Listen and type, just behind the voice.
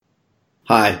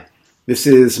Hi, this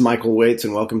is Michael Waits,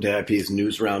 and welcome to AIP's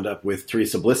News Roundup with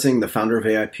Teresa Blissing, the founder of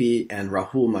AIP, and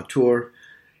Rahul Mathur,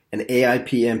 an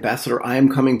AIP ambassador. I am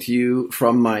coming to you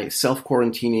from my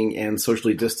self-quarantining and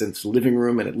socially distanced living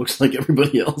room, and it looks like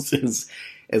everybody else is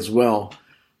as well.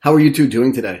 How are you two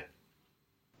doing today?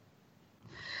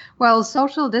 Well,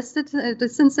 social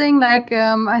distancing,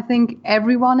 I think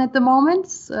everyone at the moment.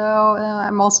 So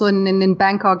I'm also in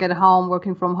Bangkok at home,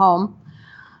 working from home.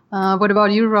 What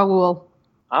about you, Rahul?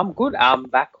 I'm good. I'm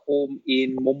back home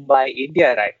in Mumbai,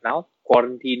 India right now,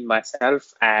 quarantined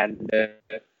myself, and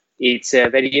it's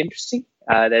very interesting.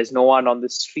 There's no one on the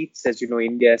streets. As you know,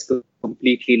 India is still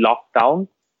completely locked down,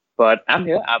 but I'm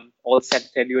here. I'm all set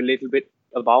to tell you a little bit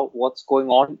about what's going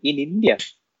on in India.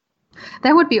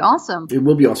 That would be awesome. It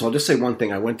will be awesome. I'll just say one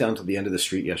thing. I went down to the end of the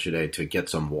street yesterday to get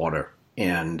some water,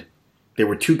 and there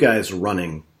were two guys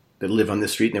running that live on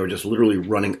this street, and they were just literally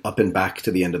running up and back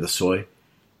to the end of the soy.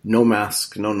 No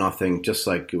mask, no nothing, just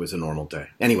like it was a normal day.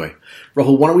 Anyway,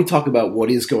 Rahul, why don't we talk about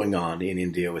what is going on in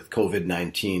India with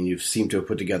COVID-19? You seem to have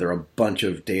put together a bunch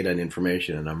of data and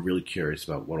information, and I'm really curious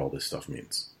about what all this stuff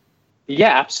means.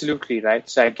 Yeah, absolutely, right.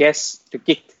 So I guess to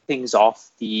kick things off,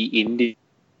 the Indian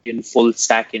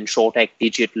full-stack InsurTech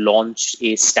Digit launched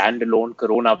a standalone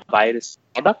coronavirus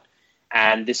product,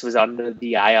 and this was under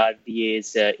the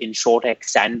IRDA's InsurTech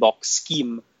Sandbox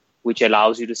scheme, which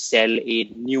allows you to sell a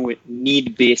new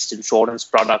need-based insurance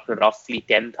product to roughly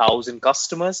 10,000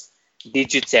 customers.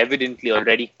 Digits evidently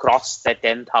already crossed that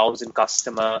 10,000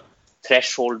 customer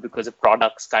threshold because the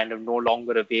product's kind of no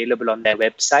longer available on their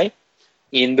website.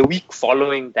 In the week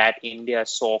following that, India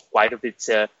saw quite a bit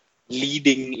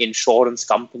leading insurance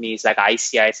companies like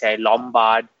ICICI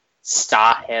Lombard,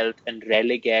 Star Health, and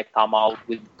Religare come out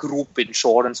with group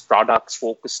insurance products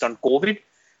focused on COVID.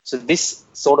 So this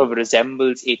sort of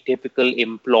resembles a typical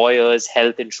employer's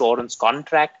health insurance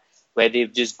contract where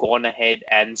they've just gone ahead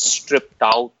and stripped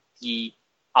out the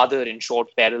other insured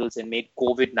perils and made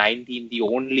COVID-19 the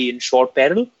only insured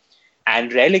peril.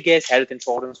 And Religare's health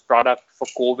insurance product for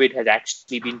COVID has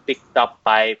actually been picked up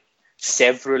by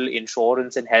several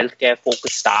insurance and healthcare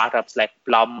focused startups like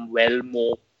Plum,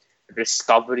 Wellmo,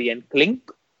 Discovery, and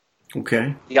Clink.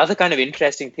 Okay. The other kind of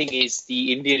interesting thing is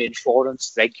the Indian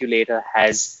insurance regulator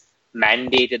has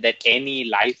mandated that any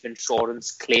life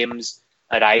insurance claims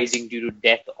arising due to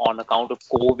death on account of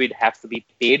COVID have to be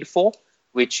paid for,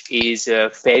 which is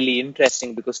fairly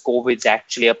interesting because COVID is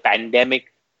actually a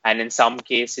pandemic and in some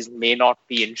cases may not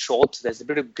be insured. So there's a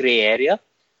bit of gray area.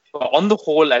 But on the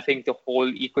whole, I think the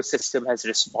whole ecosystem has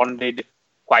responded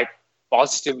quite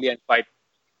positively and quite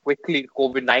quickly to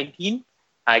COVID-19.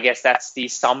 I guess that's the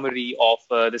summary of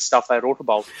the stuff I wrote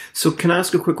about. So can I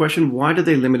ask a quick question? Why did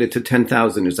they limit it to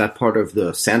 10,000? Is that part of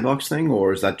the sandbox thing,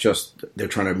 or is that just they're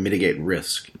trying to mitigate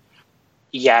risk?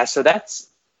 Yeah, so that's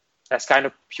kind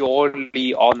of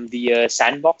purely on the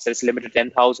sandbox. It's limited to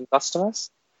 10,000 customers.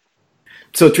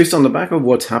 So, Teresa, on the back of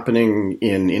what's happening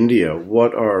in India,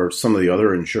 what are some of the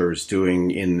other insurers doing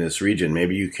in this region?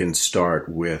 Maybe you can start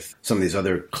with some of these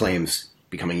other claims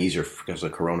becoming easier because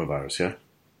of the coronavirus, yeah?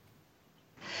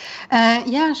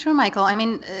 Yeah, sure, Michael. I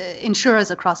mean,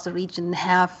 insurers across the region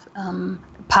have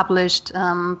published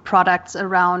products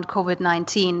around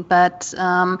COVID-19, but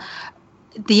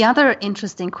the other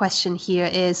interesting question here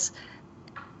is,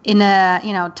 in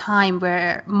a time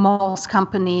where most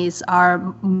companies are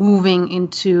moving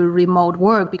into remote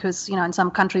work, because in some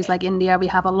countries like India we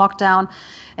have a lockdown,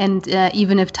 and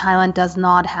even if Thailand does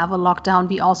not have a lockdown,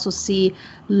 we also see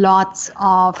lots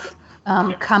of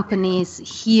companies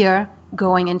here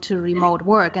going into remote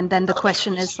work. And then the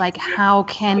question is how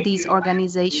can these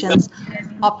organizations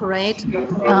operate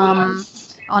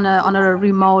on a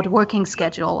remote working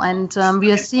schedule? And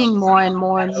we are seeing more and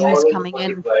more news coming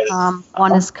in.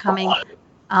 One is coming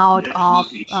out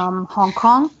of Hong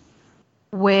Kong,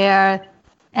 where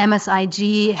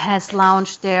MSIG has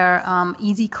launched their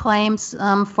Easy Claims,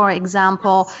 for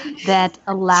example, that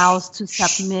allows to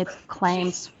submit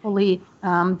claims fully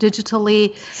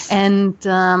digitally. And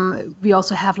we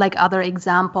also have other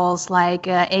examples like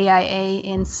AIA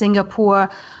in Singapore.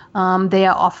 They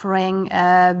are offering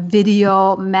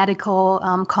video medical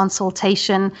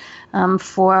consultation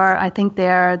for, I think,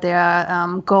 their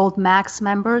Gold Max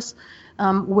members,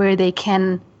 where they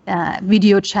can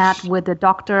video chat with the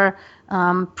doctor.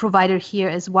 Provider here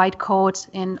is Whitecoat,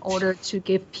 in order to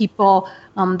give people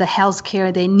the health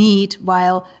care they need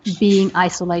while being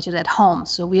isolated at home.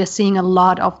 So we are seeing a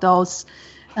lot of those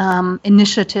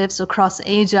initiatives across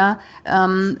Asia.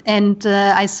 And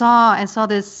I saw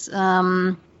this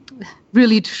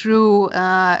really true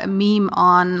meme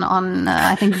on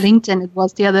I think LinkedIn it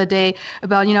was the other day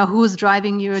about who's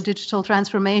driving your digital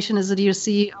transformation. Is it your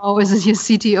CEO? Is it your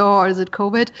CTO? Or is it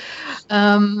COVID?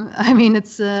 I mean,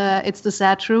 it's the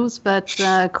sad truth, but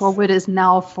COVID is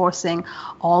now forcing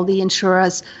all the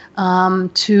insurers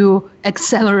to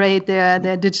accelerate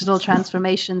their digital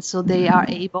transformation so they are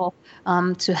able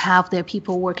to have their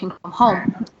people working from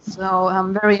home. So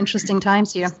very interesting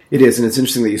times here. It is, and it's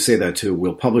interesting that you say that too.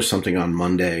 We'll publish something on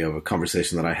Monday of a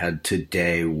conversation that I had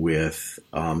today with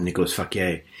Nicolas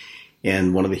Faquier.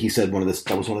 And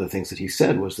that was one of the things that he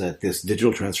said was that this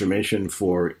digital transformation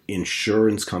for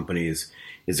insurance companies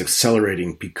is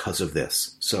accelerating because of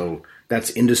this. So that's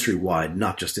industry-wide,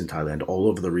 not just in Thailand, all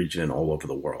over the region and all over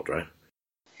the world, right?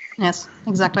 Yes,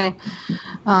 exactly.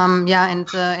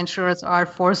 Insurers are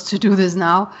forced to do this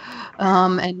now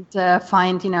and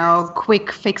find,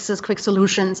 quick fixes, quick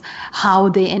solutions, how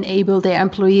they enable their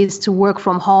employees to work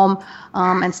from home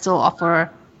and still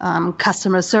offer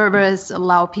customer service,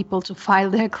 allow people to file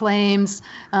their claims.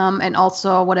 And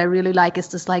also what I really like is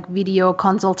this video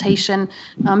consultation,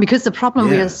 because the problem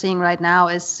we are seeing right now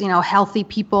is, healthy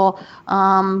people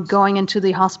going into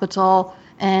the hospital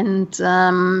and,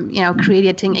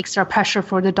 creating extra pressure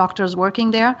for the doctors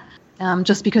working there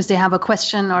just because they have a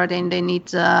question or they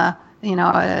need, a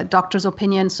doctor's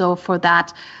opinion. So for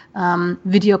that,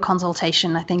 video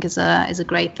consultation, I think is a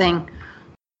great thing.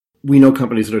 We know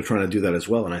companies that are trying to do that as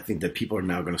well. And I think that people are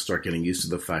now going to start getting used to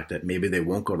the fact that maybe they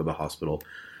won't go to the hospital,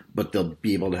 but they'll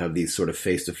be able to have these sort of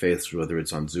face-to-face, whether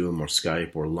it's on Zoom or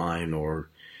Skype or Line or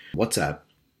WhatsApp,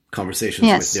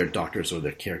 conversations with their doctors or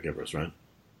their caregivers, right?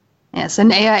 Yes,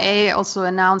 and AIA also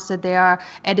announced that they are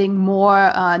adding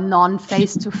more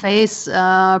non-face-to-face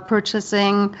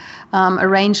purchasing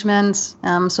arrangements,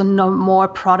 so no more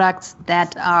products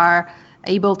that are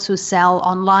able to sell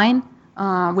online.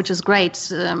 Which is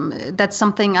great. That's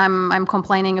something I'm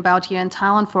complaining about here in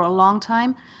Thailand for a long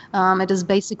time. It is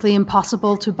basically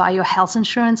impossible to buy your health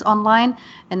insurance online.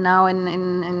 And now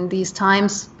in these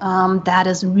times, that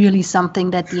is really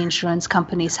something that the insurance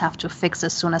companies have to fix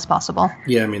as soon as possible.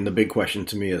 Yeah, I mean, the big question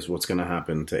to me is what's going to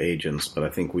happen to agents, but I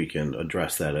think we can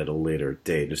address that at a later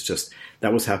date. It's just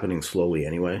that was happening slowly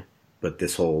anyway. But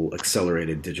this whole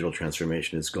accelerated digital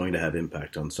transformation is going to have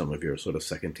impact on some of your sort of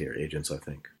second-tier agents, I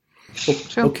think.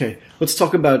 Sure. Okay, let's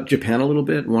talk about Japan a little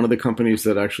bit. One of the companies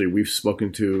that actually we've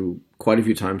spoken to quite a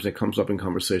few times and it comes up in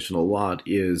conversation a lot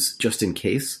is Just In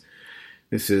Case.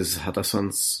 This is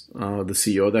Hata-san's the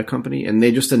CEO of that company, and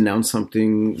they just announced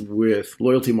something with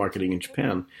loyalty marketing in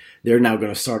Japan. They're now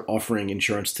going to start offering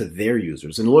insurance to their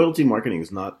users. And loyalty marketing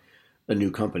is not a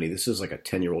new company. This is like a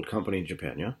 10-year-old company in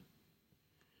Japan, yeah?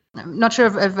 I'm not sure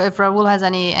if Rahul has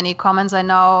any comments. I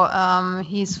know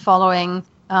he's following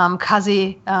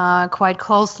Kazi quite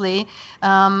closely.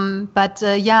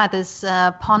 This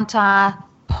Ponta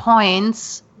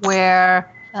points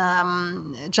where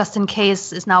Just In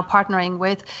Case is now partnering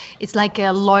with, it's like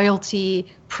a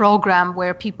loyalty program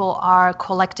where people are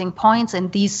collecting points,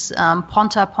 and these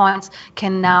Ponta points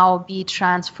can now be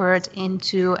transferred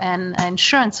into an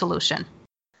insurance solution.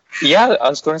 Yeah, I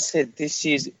was going to say this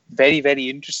is very, very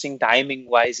interesting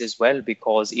timing-wise as well,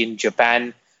 because in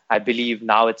Japan, I believe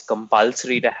now it's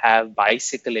compulsory to have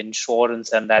bicycle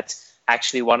insurance, and that's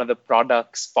actually one of the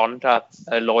products Ponta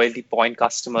loyalty point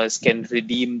customers can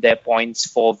redeem their points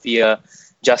for via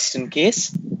Just In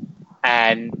Case.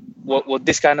 And what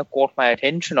this kind of caught my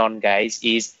attention on, guys,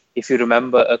 is if you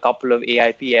remember a couple of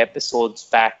AIP episodes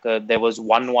back, there was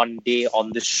one day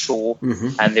on the show,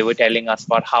 and they were telling us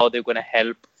about how they're going to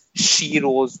help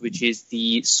Sheroes, which is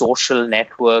the social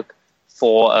network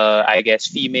for,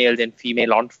 females and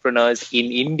female entrepreneurs in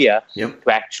India to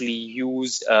actually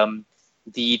use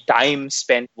the time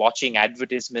spent watching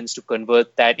advertisements to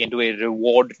convert that into a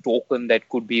reward token that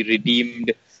could be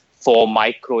redeemed for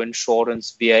micro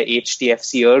insurance via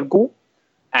HDFC Ergo.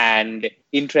 And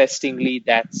interestingly,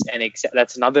 that's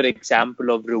another example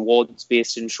of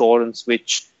rewards-based insurance,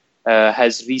 which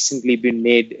has recently been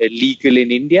made legal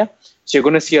in India. So you're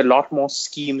going to see a lot more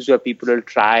schemes where people will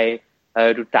try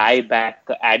to tie back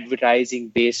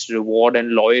advertising-based reward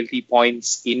and loyalty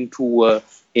points into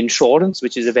insurance,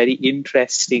 which is a very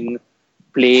interesting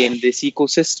play in this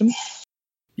ecosystem.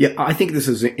 Yeah, I think this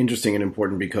is interesting and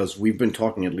important because we've been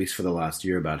talking, at least for the last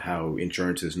year, about how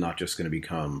insurance is not just going to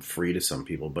become free to some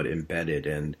people, but embedded.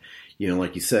 And,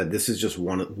 like you said, this is just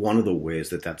one of the ways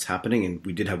that that's happening. And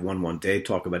we did have one day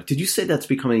talk about it. Did you say that's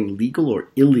becoming legal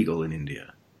or illegal in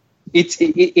India?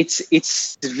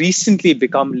 It's recently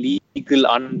become legal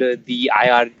under the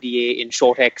IRDA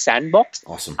InsurTech sandbox.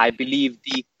 Awesome. I believe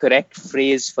the correct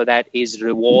phrase for that is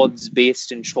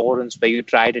rewards-based insurance, where you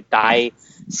try to tie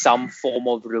some form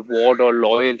of reward or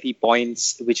loyalty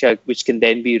points, which can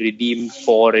then be redeemed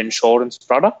for insurance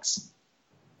products.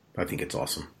 I think it's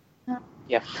awesome.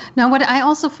 Yeah. Now, what I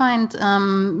also find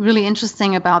really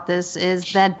interesting about this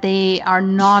is that they are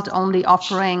not only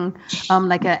offering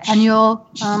like an annual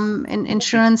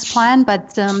insurance plan,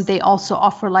 but they also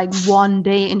offer like 1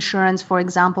 day insurance, for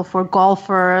example, for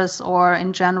golfers or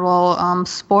in general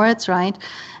sports, right?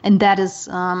 And that is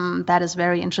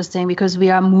very interesting because we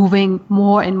are moving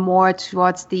more and more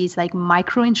towards these like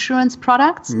micro insurance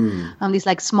products, these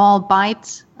like small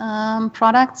bite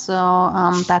products.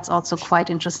 So that's also quite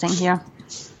interesting here.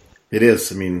 It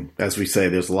is. I mean, as we say,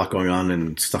 there's a lot going on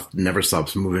and stuff never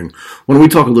stops moving. Why don't we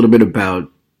talk a little bit about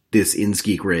this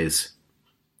InSgeek raise?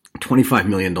 $25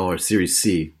 million Series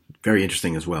C. Very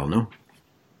interesting as well, no?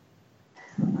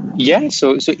 Yeah,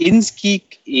 so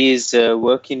InSgeek is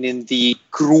working in the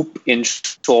group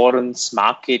insurance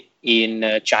market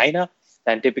in China.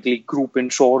 And typically group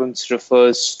insurance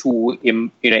refers to,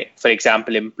 for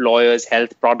example, employers'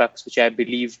 health products, which I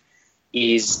believe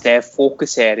is their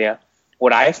focus area.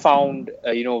 What I found,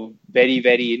 very,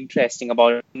 very interesting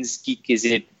about InSgeek is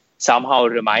it somehow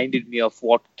reminded me of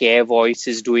what CareVoice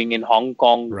is doing in Hong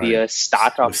Kong via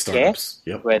startup care.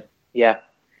 Yep.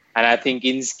 And I think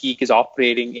InSgeek is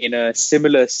operating in a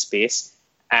similar space.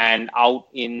 And out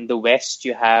in the West,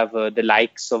 you have the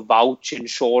likes of Vouch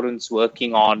Insurance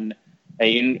working on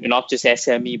not just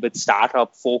SME, but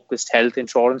startup-focused health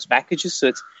insurance packages. So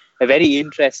it's a very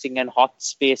interesting and hot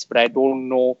space, but I don't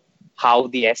know how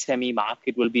the SME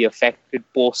market will be affected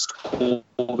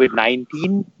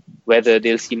post-COVID-19, whether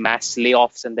they'll see mass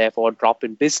layoffs and therefore a drop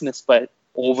in business, but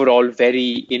overall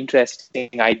very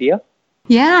interesting idea.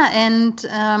 Yeah, and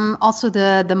also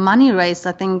the money raised,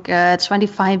 I think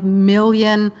 25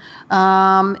 million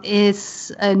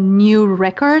is a new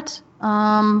record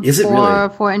is it really?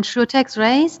 For InsurTechs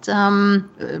raised.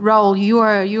 Raul,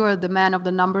 you are the man of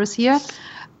the numbers here.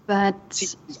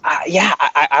 But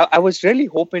I was really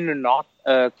hoping to not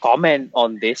comment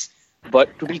on this,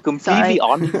 but to be completely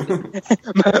honest,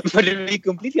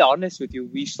 with you,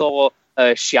 we saw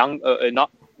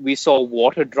we saw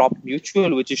Waterdrop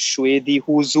Mutual, which is Shuedi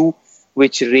Huzu,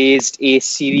 which raised a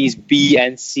Series B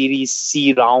and Series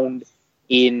C round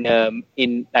in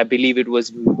I believe it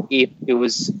was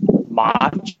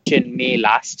March and May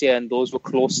last year, and those were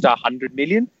close to 100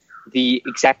 million. The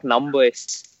exact number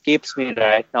escapes me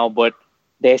right now, but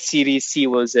their Series C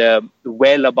was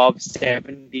well above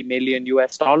 $70 million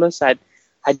US.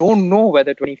 I don't know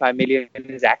whether 25 million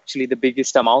is actually the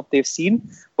biggest amount they've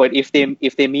seen, but if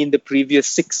they mean the previous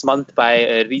 6 months by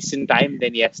a recent time,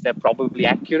 then yes, they're probably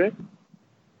accurate.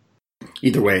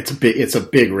 Either way, it's a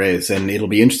big raise, and it'll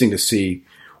be interesting to see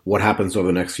what happens over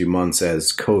the next few months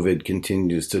as COVID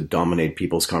continues to dominate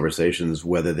people's conversations,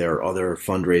 whether there are other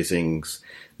fundraisings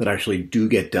that actually do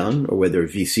get done or whether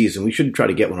VCs, and we should try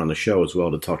to get one on the show as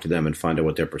well to talk to them and find out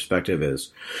what their perspective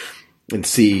is and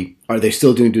see, are they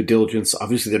still doing due diligence?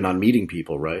 Obviously, they're not meeting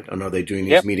people, right? And are they doing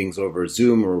these meetings over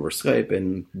Zoom or over Skype?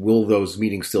 And will those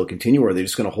meetings still continue, or are they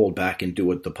just going to hold back and do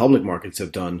what the public markets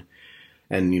have done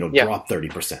and, drop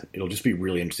 30%? It'll just be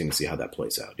really interesting to see how that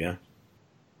plays out, yeah?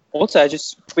 Also, I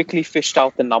just quickly fished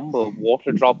out the number.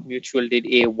 Waterdrop Mutual did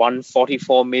a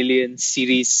 144 million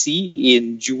Series C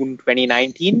in June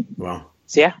 2019. Wow.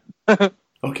 So, yeah.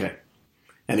 Okay.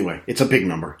 Anyway, it's a big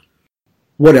number.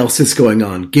 What else is going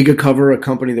on? GigaCover, a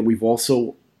company that we've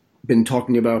also been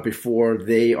talking about before,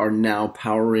 they are now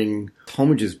powering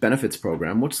Homage's benefits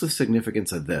program. What's the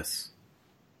significance of this?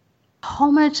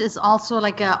 Homage is also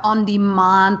like an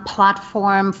on-demand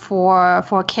platform for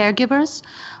caregivers.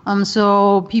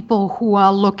 So people who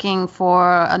are looking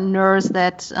for a nurse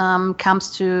that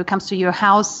comes to your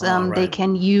house, right. They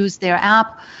can use their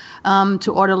app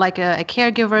to order like a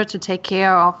caregiver to take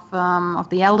care of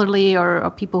the elderly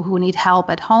or people who need help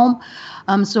at home.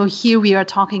 So here we are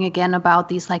talking again about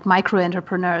these like micro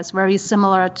entrepreneurs, very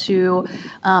similar to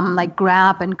like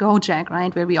Grab and Gojek,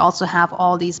 right? Where we also have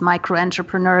all these micro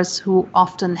entrepreneurs who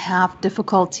often have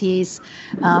difficulties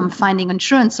finding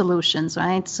insurance solutions,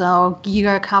 right? So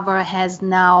GigaCover has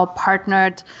now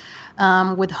partnered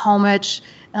with Homage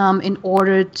in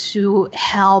order to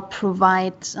help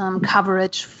provide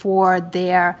coverage for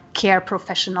their care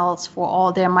professionals, for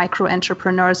all their micro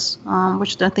entrepreneurs,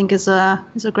 which I think is a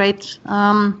great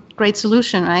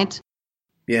solution, right?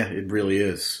 Yeah, it really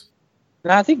is.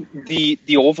 And I think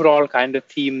the overall kind of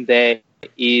theme there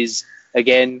is,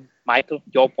 again, Michael,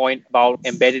 your point about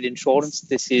embedded insurance.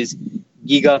 This is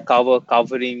Giga Cover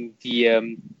covering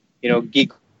the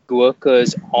gig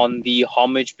workers on the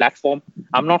Homage platform.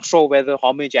 I'm not sure whether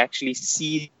Homage actually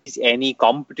sees any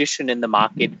competition in the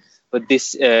market, but this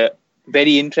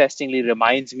very interestingly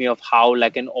reminds me of how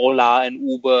like an Ola, an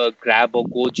Uber, Grab, or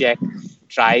Gojek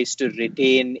tries to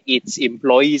retain its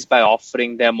employees by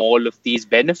offering them all of these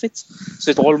benefits.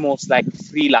 So it's almost like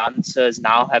freelancers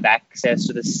now have access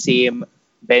to the same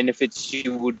benefits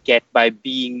you would get by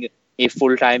being a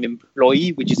full-time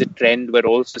employee, which is a trend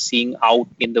we're also seeing out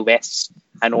in the West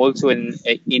and also in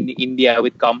India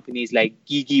with companies like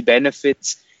Gigi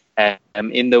Benefits.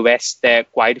 In the West, there are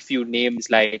quite a few names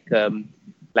like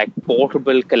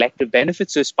Portable Collective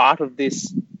Benefits. So as part of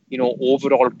this,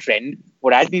 overall trend,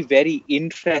 what I'd be very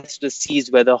interested to see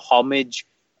is whether Homage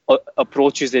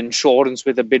approaches insurance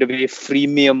with a bit of a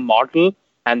freemium model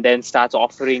and then starts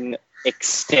offering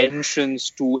extensions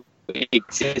to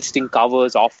existing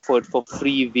covers offered for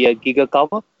free via Giga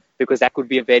Cover, because that could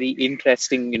be a very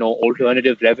interesting,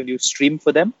 alternative revenue stream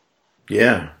for them.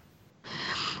 Yeah.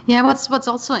 Yeah, what's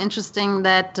also interesting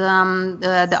that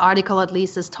the article at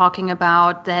least is talking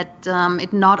about that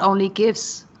it not only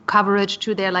gives coverage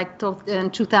to their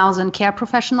 2,000 care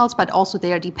professionals, but also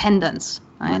their dependents,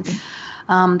 right?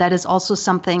 Mm-hmm. That is also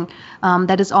something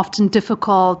that is often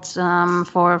difficult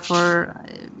for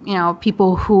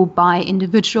people who buy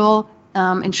individual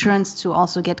insurance to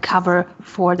also get cover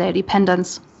for their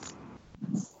dependents.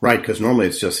 Right, because normally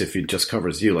it's just if it just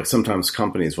covers you. Like sometimes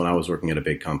companies, when I was working at a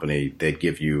big company, they'd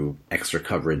give you extra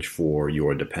coverage for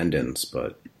your dependents,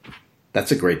 but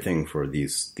that's a great thing for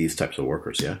these types of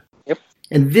workers, yeah? Yep.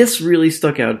 And this really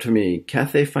stuck out to me.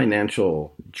 Cathay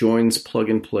Financial joins Plug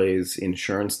and Play's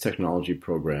insurance technology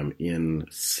program in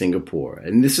Singapore.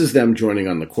 And this is them joining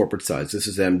on the corporate side. This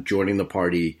is them joining the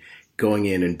party, going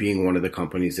in and being one of the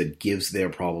companies that gives their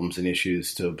problems and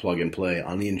issues to Plug and Play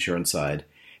on the insurance side,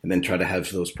 and then try to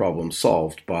have those problems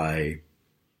solved by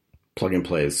Plug and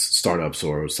Play's startups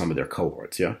or some of their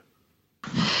cohorts, yeah?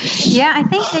 Yeah, I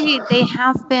think they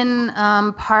have been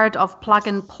part of Plug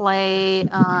and Play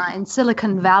in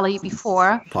Silicon Valley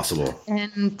before. Possible.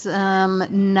 And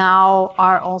now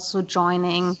are also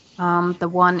joining the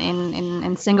one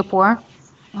in Singapore,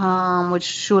 which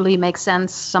surely makes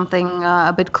sense, something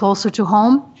a bit closer to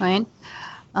home, right?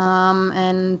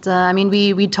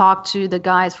 We talked to the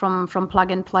guys from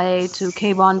Plug and Play, to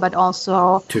Kayvon, but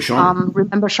also to Sean.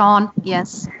 Remember Sean?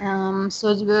 Yes.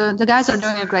 So the guys are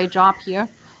doing a great job here,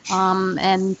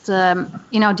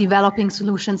 developing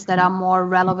solutions that are more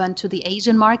relevant to the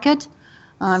Asian market.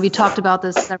 We talked about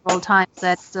this several times,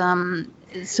 that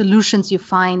solutions you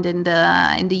find in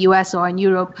the US or in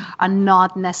Europe are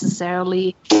not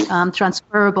necessarily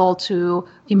transferable to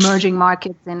emerging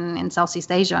markets in Southeast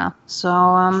Asia. So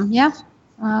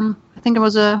I think it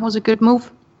was a good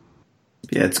move.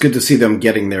 Yeah, it's good to see them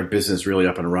getting their business really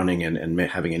up and running and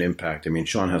having an impact. I mean,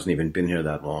 Sean hasn't even been here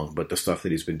that long, but the stuff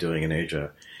that he's been doing in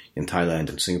Asia, in Thailand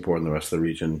and Singapore and the rest of the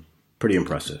region, pretty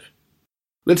impressive.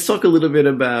 Let's talk a little bit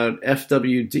about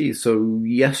FWD. So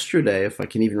yesterday, if I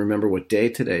can even remember what day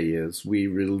today is, we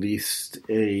released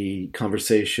a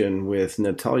conversation with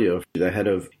Natalia, the head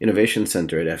of Innovation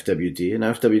Center at FWD. And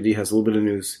FWD has a little bit of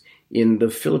news in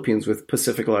the Philippines with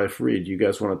Pacific Life Re. Do you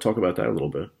guys want to talk about that a little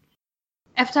bit?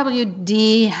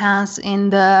 FWD has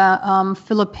in the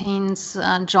Philippines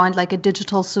joined like a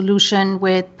digital solution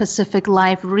with Pacific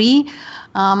Life Re,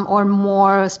 or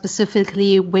more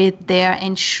specifically with their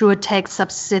InsurTech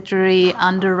subsidiary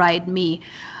Underwrite Me.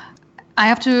 I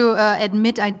have to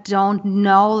admit I don't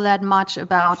know that much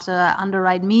about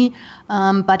Underwrite Me,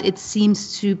 but it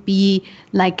seems to be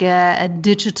like a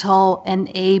digital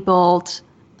enabled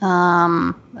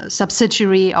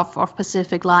subsidiary of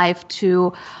Pacific Life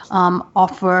to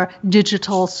offer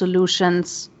digital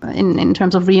solutions in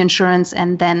terms of reinsurance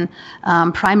and then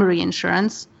primary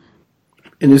insurance.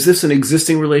 And is this an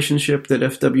existing relationship that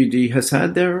FWD has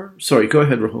had there? Sorry, go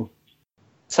ahead, Rahul.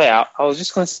 So I was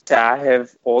just going to say I have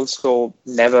also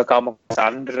never come across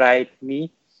Underwrite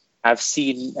Me. I've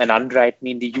seen an Underwrite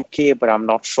Me in the UK, but I'm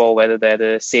not sure whether they're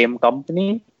the same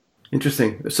company.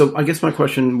 Interesting. So I guess my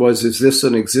question was, is this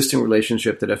an existing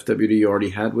relationship that FWD already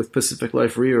had with Pacific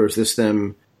Life Re, or is this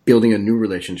them building a new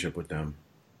relationship with them?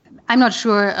 I'm not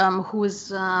sure who is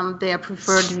their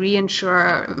preferred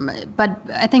reinsurer, but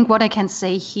I think what I can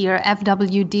say here,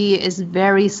 FWD is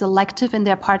very selective in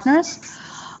their partners.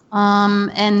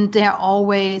 And they're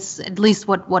always, at least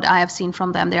what I have seen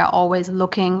from them, they're always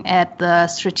looking at the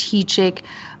strategic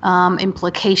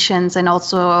implications, and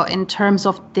also in terms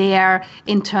of their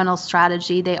internal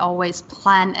strategy, they always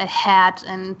plan ahead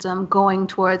and going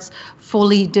towards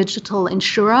fully digital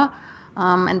insurer.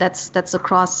 And that's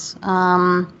across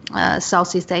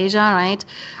Southeast Asia, right?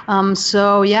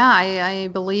 So yeah, I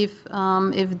believe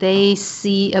if they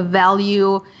see a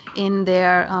value in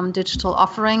their digital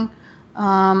offering,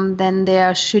 then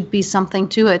there should be something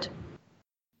to it.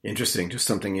 Interesting, just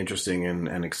something interesting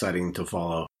and exciting to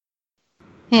follow.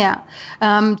 Yeah.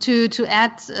 To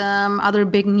add other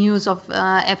big news of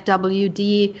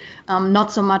FWD,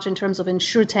 not so much in terms of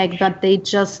InsurTech, but they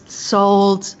just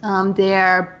sold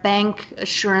their bank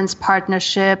assurance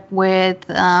partnership with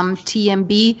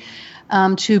TMB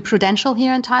to Prudential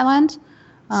here in Thailand.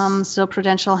 So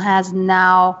Prudential has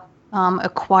now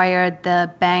acquired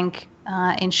the bank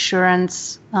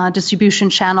insurance distribution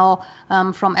channel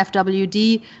from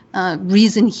FWD.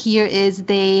 Reason here is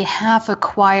they have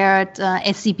acquired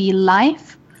SEB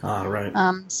Life. Right.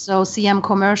 So CM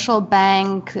Commercial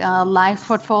Bank Life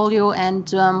portfolio,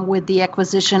 and with the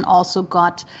acquisition also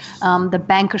got the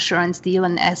bank assurance deal.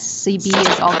 And SEB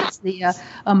is obviously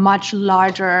a much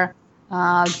larger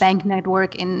bank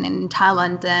network in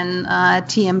Thailand than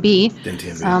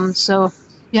TMB. So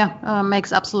yeah,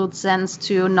 makes absolute sense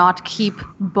to not keep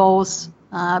both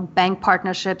bank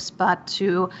partnerships, but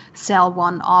to sell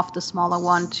one off, the smaller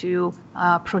one, to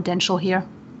Prudential here.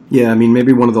 Yeah, I mean,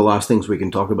 maybe one of the last things we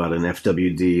can talk about in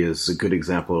FWD is a good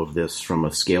example of this from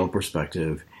a scale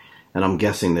perspective. And I'm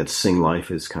guessing that Sing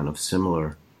Life is kind of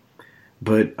similar.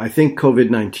 But I think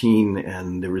COVID-19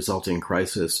 and the resulting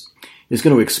crisis is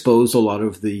going to expose a lot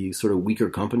of the sort of weaker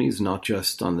companies, not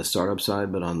just on the startup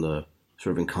side, but on the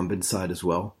sort of incumbent side as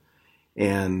well.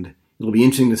 And it'll be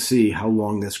interesting to see how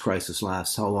long this crisis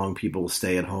lasts, how long people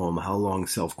stay at home, how long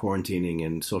self-quarantining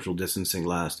and social distancing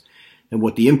last, and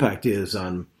what the impact is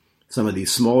on some of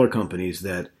these smaller companies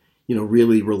that, you know,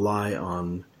 really rely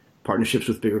on partnerships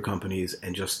with bigger companies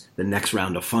and just the next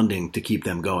round of funding to keep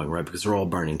them going, right? Because they're all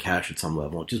burning cash at some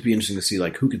level. It'll just be interesting to see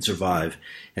like who can survive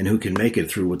and who can make it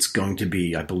through what's going to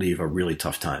be, I believe, a really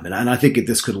tough time. And I think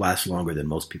this could last longer than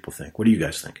most people think. What do you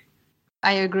guys think?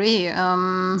 I agree.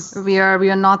 We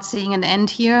are not seeing an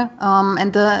end here,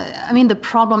 and the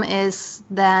problem is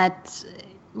that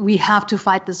we have to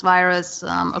fight this virus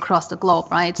across the globe,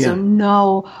 right? Yeah. So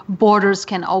no borders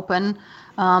can open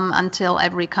until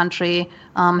every country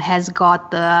has got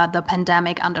the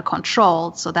pandemic under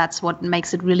control. So that's what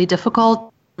makes it really difficult.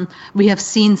 We have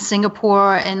seen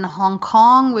Singapore and Hong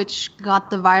Kong, which got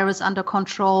the virus under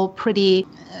control pretty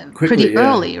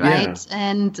early, right? Yeah.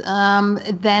 And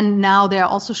then now they're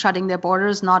also shutting their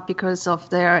borders, not because of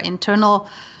their internal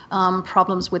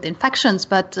problems with infections,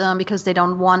 but because they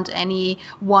don't want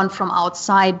anyone from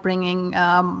outside bringing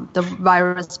the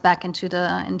virus back into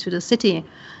the city.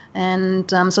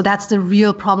 And so that's the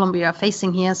real problem we are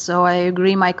facing here. So I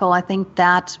agree, Michael. I think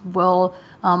that will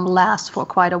last for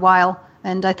quite a while.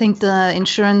 And I think the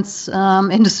insurance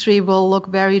industry will look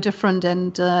very different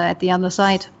and at the other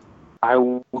side. I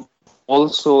would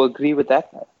also agree with that.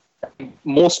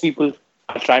 Most people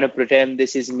are trying to pretend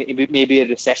this is maybe a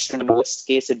recession, worst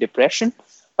case a depression.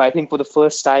 But I think for the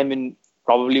first time in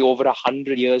probably over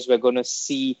 100 years, we're going to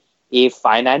see a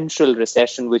financial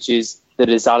recession, which is the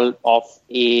result of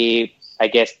a, I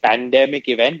guess, pandemic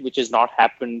event, which has not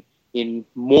happened in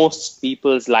most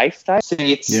people's lifetime. So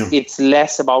it's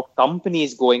less about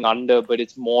companies going under, but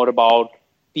it's more about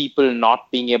people not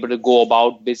being able to go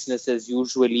about business as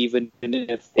usual, even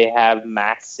if they have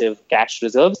massive cash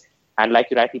reserves. And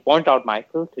like you rightly point out,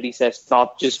 Michael, Teresa, it's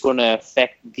not just going to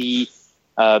affect the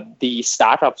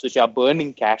startups which are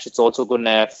burning cash. It's also going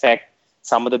to affect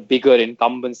some of the bigger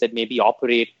incumbents that maybe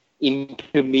operate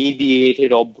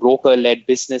intermediated or broker-led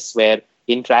business where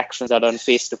interactions are done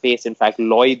face-to-face. In fact,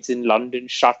 Lloyd's in London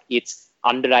shut its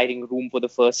underwriting room for the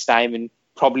first time in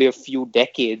probably a few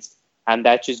decades. And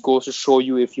that just goes to show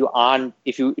you if you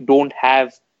don't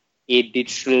have a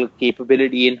digital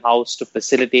capability in-house to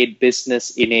facilitate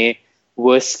business in a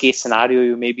worst-case scenario,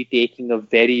 you may be taking a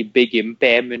very big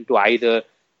impairment to either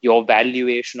your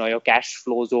valuation or your cash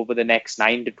flows over the next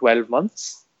 9 to 12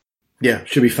 months. Yeah,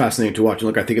 should be fascinating to watch.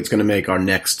 Look, I think it's going to make our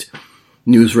next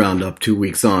news roundup 2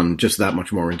 weeks on just that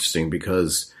much more interesting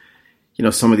because, you know,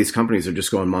 some of these companies are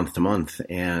just going month to month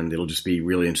and it'll just be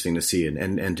really interesting to see.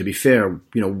 And to be fair,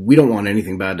 you know, we don't want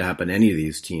anything bad to happen to any of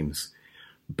these teams,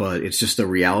 but it's just the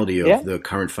reality of the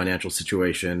current financial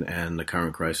situation and the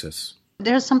current crisis.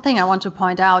 There's something I want to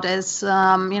point out as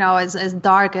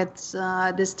dark as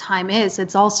this time is,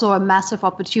 it's also a massive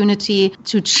opportunity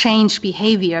to change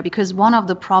behavior, because one of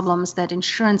the problems that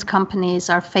insurance companies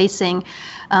are facing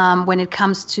when it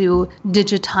comes to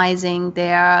digitizing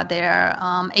their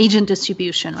agent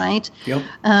distribution, right? Yep.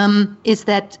 Is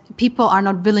that people are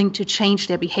not willing to change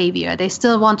their behavior. They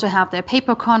still want to have their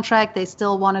paper contract. They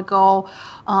still want to go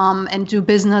and do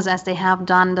business as they have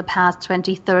done the past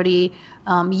 20, 30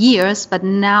 years, but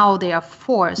now they are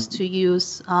forced to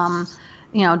use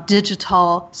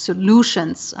digital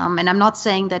solutions. And I'm not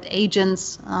saying that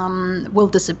agents will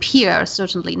disappear,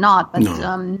 certainly not, but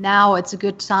now it's a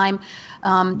good time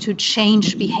to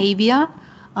change behavior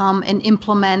and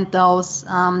implement those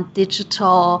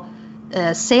digital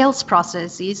sales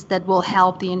processes that will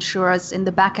help the insurers in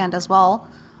the back end as well.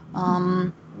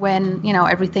 When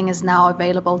everything is now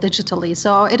available digitally.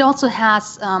 So it also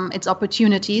has its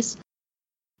opportunities.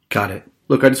 Got it.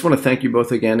 Look, I just want to thank you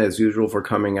both again, as usual, for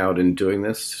coming out and doing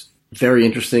this. Very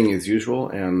interesting as usual,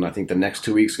 and I think the next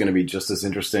 2 weeks are going to be just as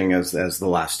interesting as the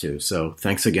last two. So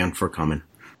thanks again for coming.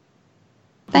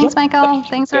 Thanks, Michael.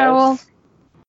 Thanks, Raul.